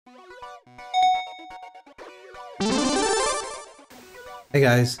Hey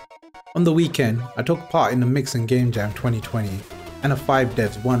guys, on the weekend I took part in the Mix and Game Jam 2020 and a 5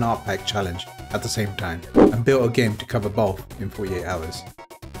 devs 1 art pack challenge at the same time and built a game to cover both in 48 hours.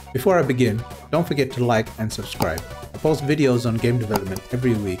 Before I begin, don't forget to like and subscribe. I post videos on game development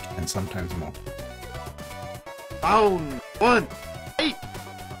every week and sometimes more. Round 1, 8!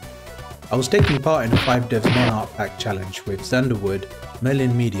 I was taking part in the 5 devs 1 art pack challenge with Xanderwood,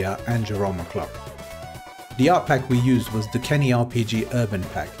 Marlin Media and Jerome O'Clock. The art pack we used was the Kenny RPG Urban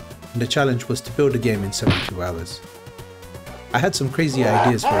pack, and the challenge was to build a game in 72 hours. I had some crazy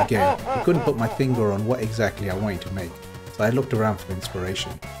ideas for a game, but couldn't put my finger on what exactly I wanted to make, so I looked around for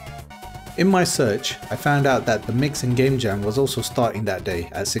inspiration. In my search, I found out that the Mix and Game Jam was also starting that day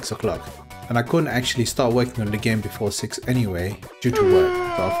at 6 o'clock, and I couldn't actually start working on the game before 6 anyway, due to work,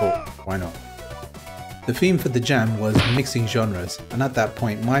 so I thought, why not? The theme for the jam was mixing genres, and at that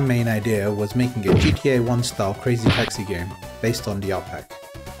point my main idea was making a GTA 1 style crazy taxi game based on the art pack.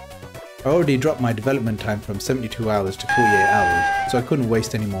 I already dropped my development time from 72 hours to 48 hours, so I couldn't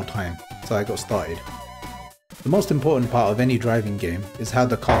waste any more time, so I got started. The most important part of any driving game is how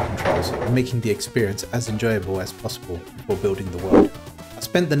the car controls and making the experience as enjoyable as possible before building the world. I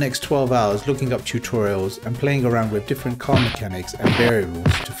spent the next 12 hours looking up tutorials and playing around with different car mechanics and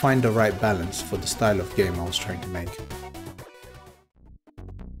variables to find the right balance for the style of game I was trying to make.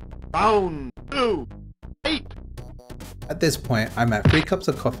 Round 2, 8! At this point I'm at 3 cups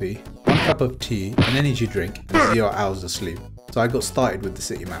of coffee, 1 cup of tea, an energy drink and 0 hours of sleep, so I got started with the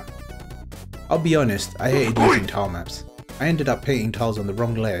city map. I'll be honest, I hated using tile maps. I ended up painting tiles on the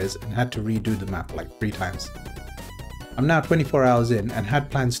wrong layers and had to redo the map like 3 times. I'm now 24 hours in and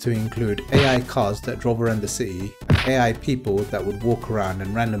had plans to include AI cars that drove around the city and AI people that would walk around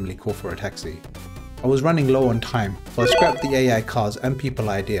and randomly call for a taxi. I was running low on time, so I scrapped the AI cars and people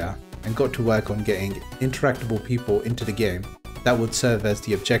idea and got to work on getting interactable people into the game that would serve as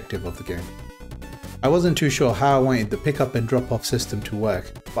the objective of the game. I wasn't too sure how I wanted the pick up and drop off system to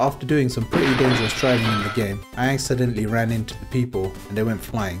work, but after doing some pretty dangerous driving in the game, I accidentally ran into the people and they went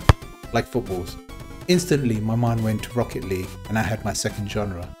flying, like footballs. Instantly my mind went to Rocket League and I had my second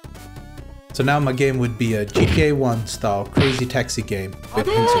genre. So now my game would be a GTA 1 style crazy taxi game with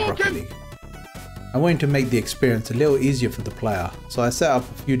hints of Rocket League. I wanted to make the experience a little easier for the player, so I set up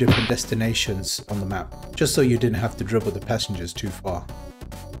a few different destinations on the map, just so you didn't have to dribble the passengers too far.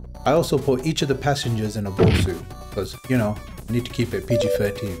 I also put each of the passengers in a ball suit, because, you know, I need to keep it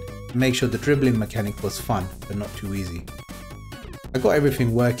PG-13, and make sure the dribbling mechanic was fun, but not too easy. I got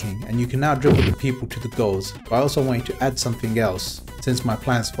everything working, and you can now dribble the people to the goals, but I also wanted to add something else, since my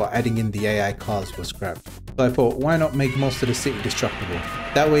plans for adding in the AI cars were scrapped. So I thought, why not make most of the city destructible?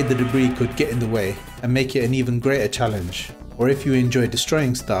 That way the debris could get in the way, and make it an even greater challenge. Or if you enjoy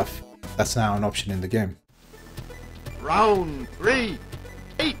destroying stuff, that's now an option in the game. Round 3,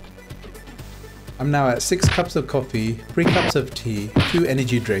 8! I'm now at 6 cups of coffee, 3 cups of tea, 2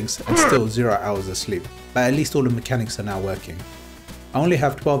 energy drinks, and still 0 hours of sleep. But at least all the mechanics are now working. I only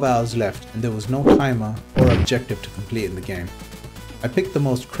have 12 hours left and there was no timer or objective to complete in the game. I picked the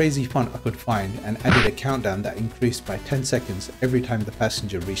most crazy font I could find and added a countdown that increased by 10 seconds every time the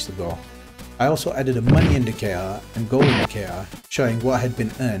passenger reached the goal. I also added a money indicator and goal indicator showing what had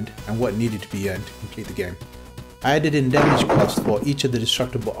been earned and what needed to be earned to complete the game. I added in damage costs for each of the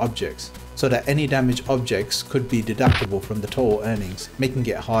destructible objects so that any damaged objects could be deductible from the total earnings, making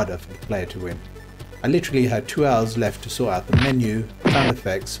it harder for the player to win. I literally had 2 hours left to sort out the menu, sound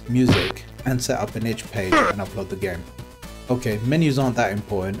effects, music, and set up an itch page and upload the game. Okay, menus aren't that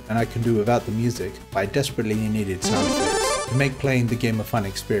important and I can do without the music, but I desperately needed sound effects to make playing the game a fun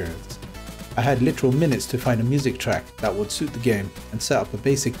experience. I had literal minutes to find a music track that would suit the game and set up a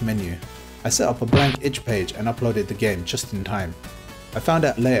basic menu. I set up a blank itch page and uploaded the game just in time. I found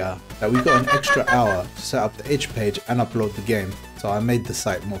out later that we got an extra hour to set up the itch page and upload the game, so I made the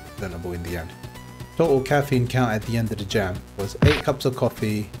site more presentable in the end. Total caffeine count at the end of the jam was 8 cups of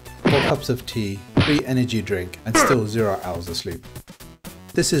coffee, 4 cups of tea, 3 energy drink and still 0 hours of sleep.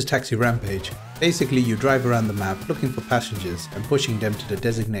 This is Taxi Rampage. Basically you drive around the map looking for passengers and pushing them to the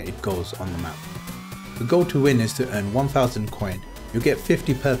designated goals on the map. The goal to win is to earn 1000 coin. You'll get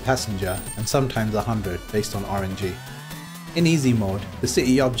 50 per passenger and sometimes 100 based on RNG. In easy mode, the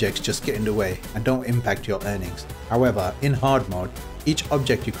city objects just get in the way and don't impact your earnings. However, in hard mode, each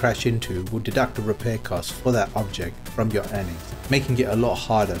object you crash into will deduct a repair cost for that object from your earnings, making it a lot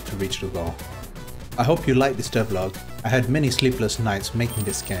harder to reach the goal. I hope you like this devlog. I had many sleepless nights making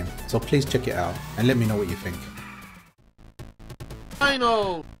this game, so please check it out and let me know what you think.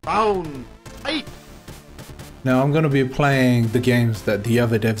 Final round 8! Now I'm going to be playing the games that the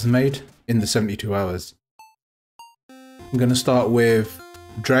other devs made in the 72 hours. I'm going to start with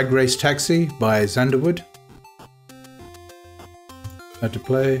Drag Race Taxi by Xanderwood. How to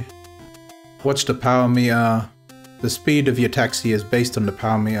play. Watch the power meter. The speed of your taxi is based on the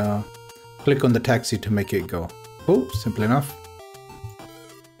power meter. Click on the taxi to make it go. Cool, simple enough.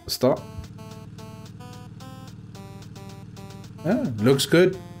 Start. Yeah, looks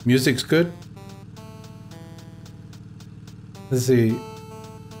good. Music's good. Let's see.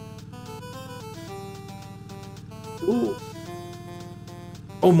 Ooh.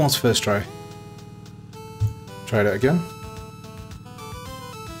 Almost first try. Try that again.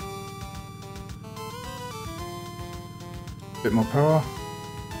 Bit more power.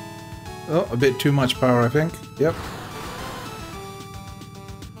 Oh, a bit too much power, I think. Yep.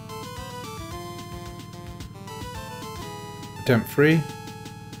 Attempt 3.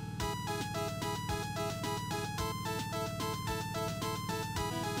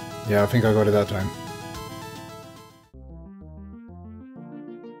 Yeah, I think I got it that time.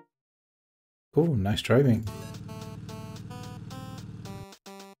 Cool, nice driving.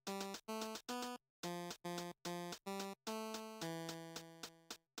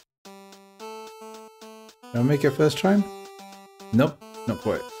 Did I make it first time? Nope, not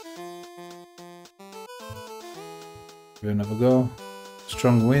quite. Give it another go.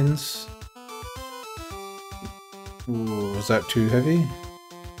 Strong winds. Ooh, was that too heavy?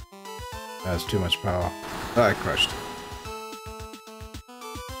 That's too much power. Oh, I crashed.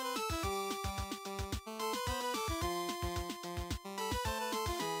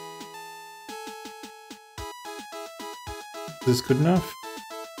 Is this good enough?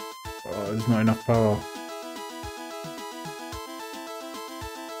 Oh, there's not enough power.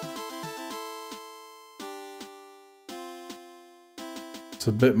 It's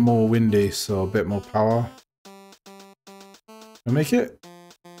a bit more windy, so a bit more power. I make it?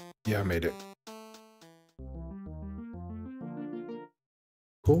 Yeah, I made it.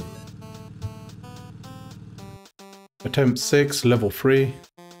 Cool. Attempt 6, level 3.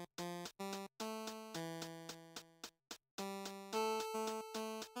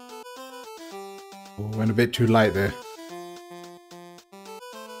 Oh, went a bit too light there.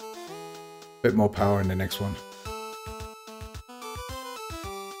 Bit more power in the next one.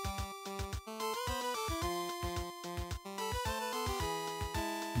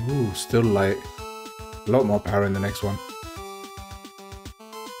 Ooh, still light. A lot more power in the next one.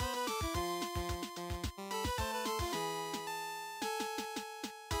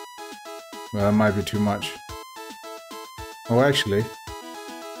 Well, that might be too much. Oh, actually,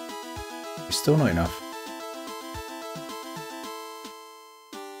 it's still not enough.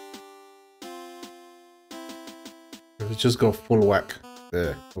 Let's just go full whack.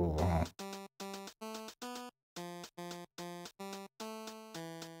 There. Oh,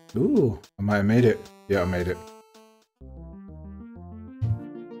 Ooh, I might have made it. Yeah, I made it.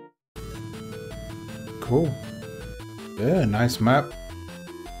 Cool. Yeah, nice map.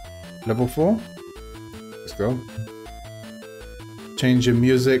 Level 4. Let's go. Change in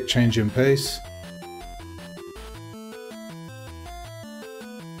music, change in pace.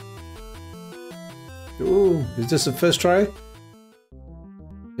 Ooh, is this the first try?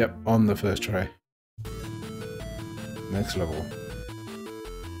 Yep, on the first try. Next level.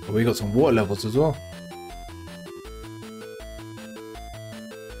 Oh, we got some water levels as well.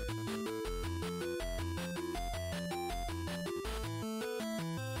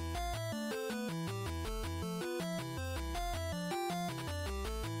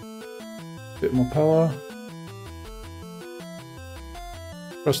 Bit more power.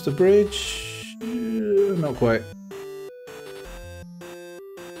 Cross the bridge. Not quite.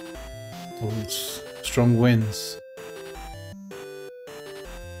 Oh, it's strong winds.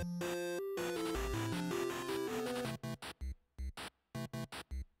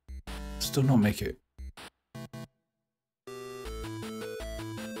 Still not make it.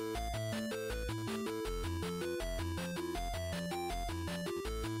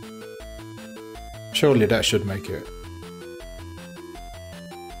 Surely that should make it.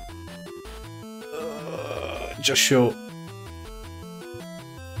 Just short.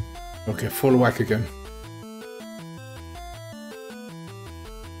 Okay, full whack again.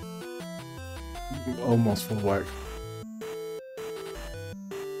 Almost full whack.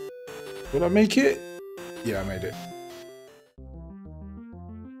 Will I make it? Yeah, I made it.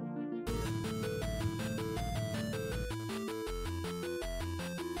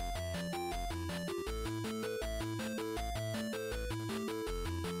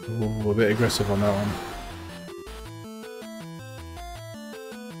 Ooh, a bit aggressive on that one.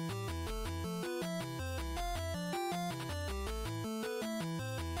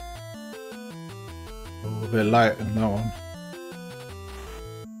 Ooh, a bit light on that one.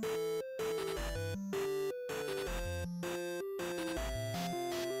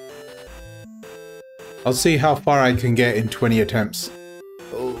 I'll see how far I can get in 20 attempts.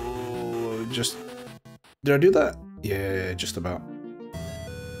 Oh, just... Did I do that? Yeah, just about.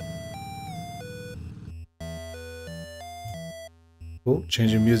 Oh,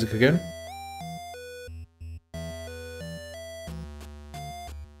 changing music again.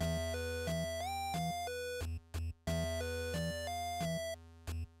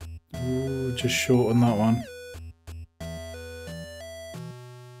 Ooh, just short on that one.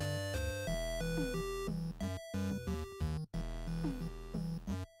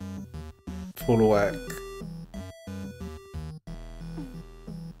 Full whack.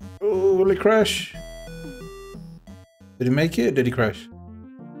 Oh, will it crash? Did he make it? Did he crash?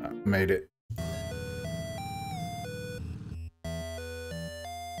 Made it.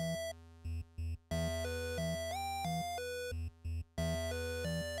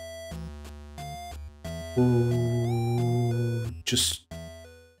 Ooh, just...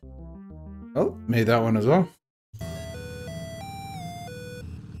 Oh, made that one as well.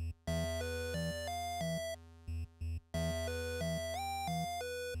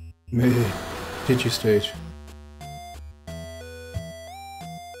 Made it. Did you stage?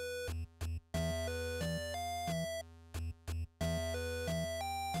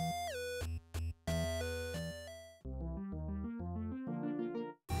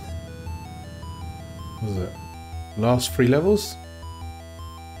 What was it? Last 3 levels?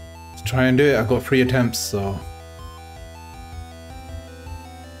 Let's try and do it. I've got 3 attempts, so...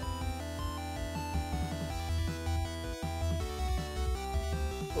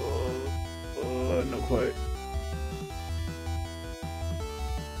 Not quite.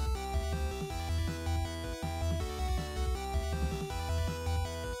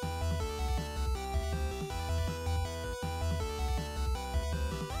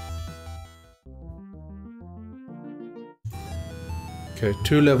 Okay,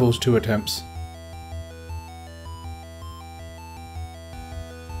 2 levels, 2 attempts.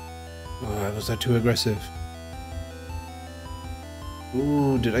 Oh, was that too aggressive?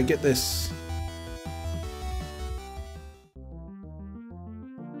 Ooh, did I get this?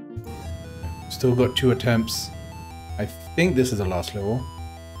 Still got 2 attempts. I think this is the last level.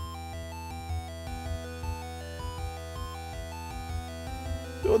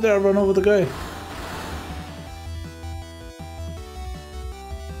 Oh, did I run over the guy?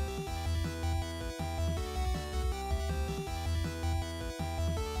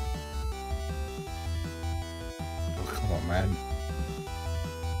 Man.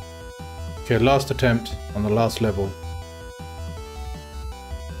 Okay, last attempt on the last level.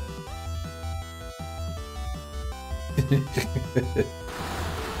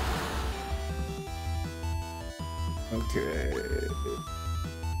 Okay.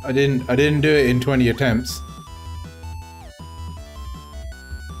 I didn't do it in 20 attempts.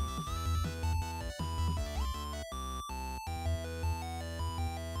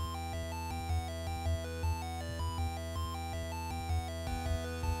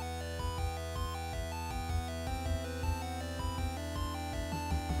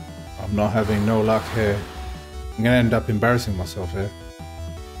 I'm not having no luck here. I'm gonna end up embarrassing myself here.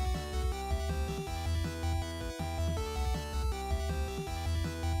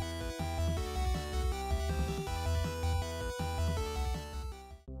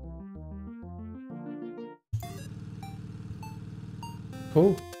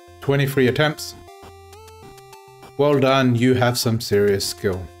 Cool. 23 attempts. Well done, you have some serious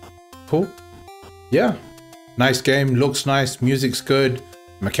skill. Cool. Yeah. Nice game, looks nice, music's good.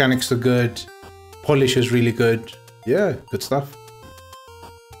 Mechanics are good, polish is really good. Yeah, good stuff.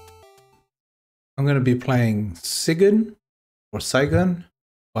 I'm going to be playing SIGuN or SIGuN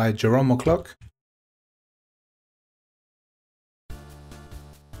by Jerome O'Clock.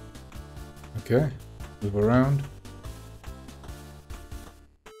 Okay, move around.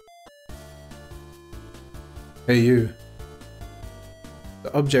 Hey you.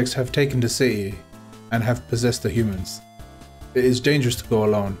 The objects have taken the city and have possessed the humans. It is dangerous to go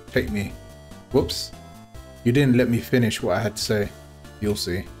alone. Take me. Whoops. You didn't let me finish what I had to say. You'll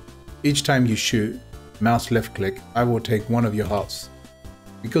see. Each time you shoot, mouse left click, I will take one of your hearts.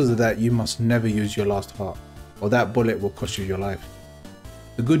 Because of that, you must never use your last heart, or that bullet will cost you your life.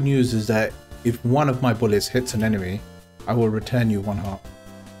 The good news is that if one of my bullets hits an enemy, I will return you 1 heart.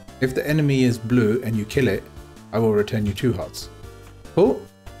 If the enemy is blue and you kill it, I will return you 2 hearts. Cool.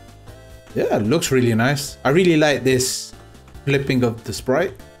 Yeah, looks really nice. I really like this flipping of the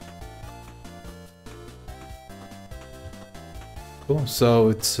sprite. Cool. So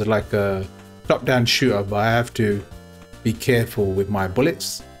it's like a top-down shooter, but I have to be careful with my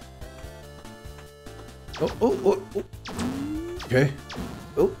bullets. Oh. Okay.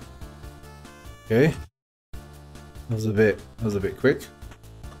 Oh. Okay. That was a bit quick.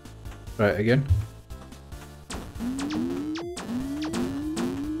 Right, again.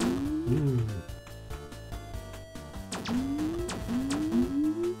 Ooh.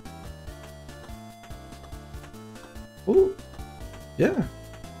 Ooh. Yeah.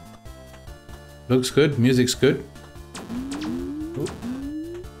 Looks good, music's good. Ooh.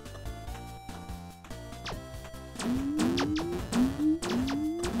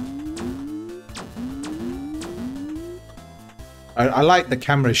 I like the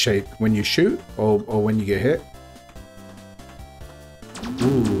camera shake when you shoot or when you get hit.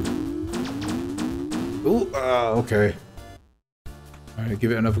 Ooh. Ooh, okay. Alright,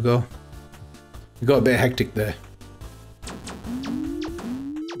 give it another go. We got a bit hectic there.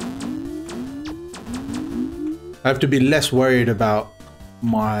 I have to be less worried about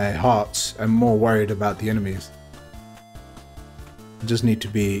my hearts and more worried about the enemies. I just need to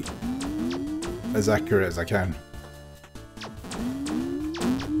be as accurate as I can.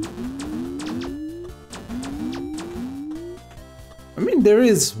 I mean, there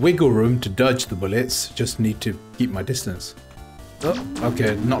is wiggle room to dodge the bullets, just need to keep my distance. Oh,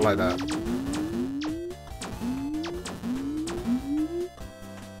 okay, not like that.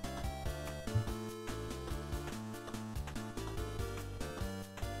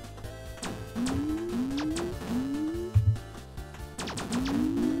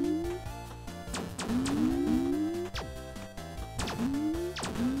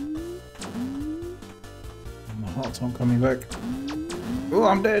 My heart's not coming back. Oh,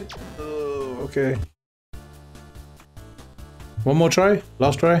 I'm dead. Oh, okay. One more try?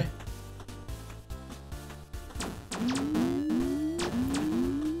 Last try?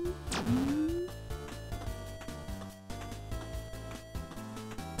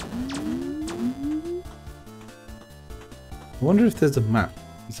 I wonder if there's a map.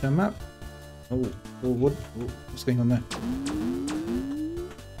 Is there a map? Oh, what's going on there?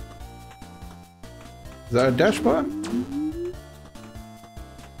 Is that a dash button?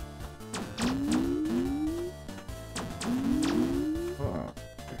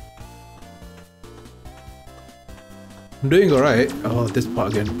 I'm doing alright. Oh, this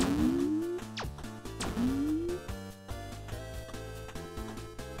part again.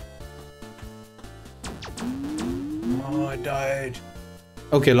 Oh, I died.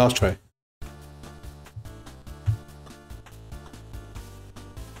 Okay, last try.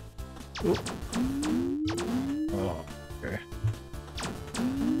 Ooh. Oh, okay.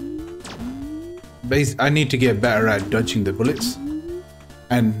 I need to get better at dodging the bullets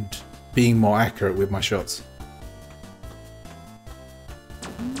and being more accurate with my shots.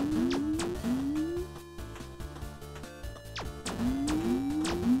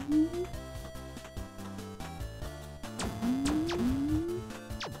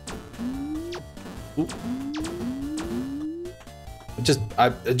 I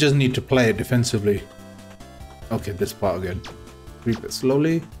just need to play it defensively. Okay, this part again. Creep it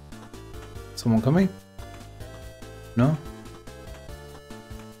slowly. Someone coming? No?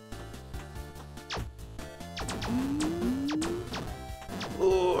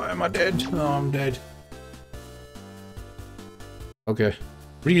 Oh, am I dead? Oh, I'm dead. Okay.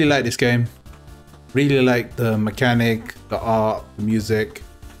 Really like this game. Really like the mechanic, the art, the music.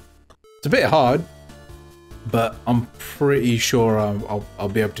 It's a bit hard, but I'm pretty sure I'll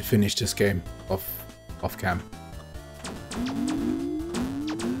be able to finish this game off cam.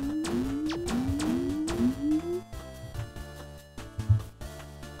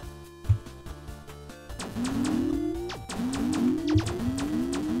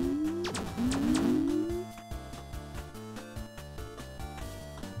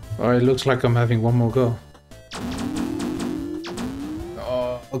 Oh, it looks like I'm having one more go.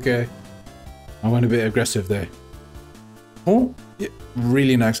 Oh, okay. I went a bit aggressive there. Oh, yeah,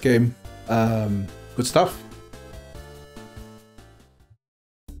 really nice game. Good stuff.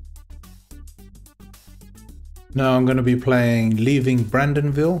 Now I'm going to be playing Leaving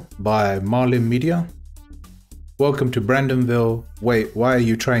Brandonville by Marlin Media. Welcome to Brandonville. Wait, why are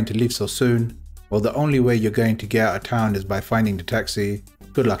you trying to leave so soon? Well, the only way you're going to get out of town is by finding the taxi.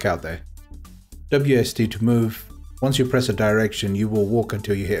 Good luck out there. WSD to move. Once you press a direction, you will walk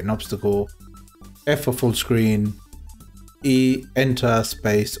until you hit an obstacle. F for full screen. E, enter,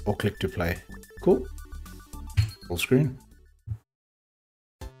 space, or click to play. Cool. Full screen.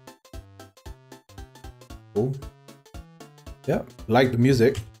 Cool. Yeah, like the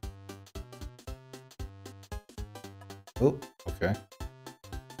music. Oh, okay.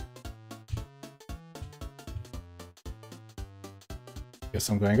 Guess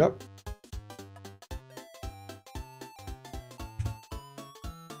I'm going up.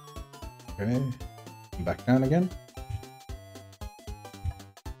 Okay, back down again.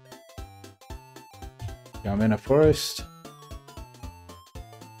 Yeah, I'm in a forest.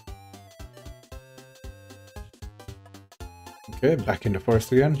 Okay, back in the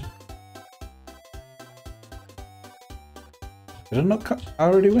forest again. Did I not cut? I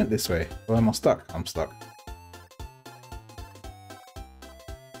already went this way. Or am I stuck? I'm stuck.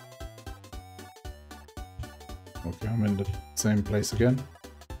 Okay, I'm in the same place again.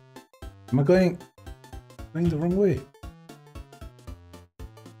 Am I going the wrong way?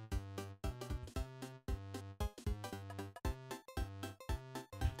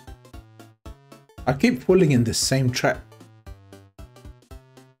 I keep falling in the same trap.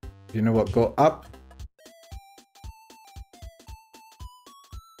 You know what? Go up.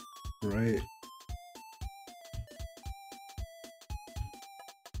 Right.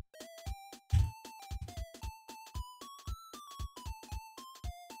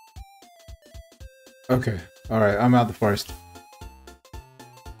 Okay. All right. I'm out the forest.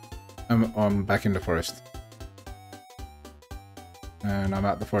 I'm back in the forest. And I'm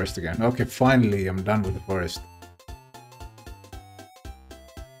out the forest again. Okay, finally I'm done with the forest.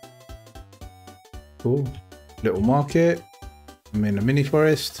 Cool. Little market. I'm in a mini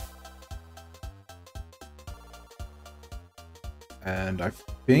forest. And I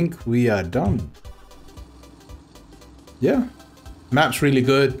think we are done. Yeah. Map's really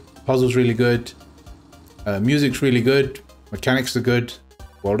good. Puzzle's really good. Music's really good. Mechanics are good.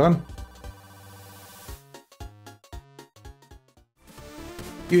 Well done.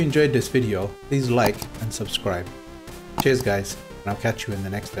 If you enjoyed this video, please like and subscribe. Cheers guys, and I'll catch you in the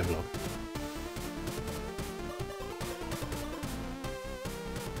next devlog.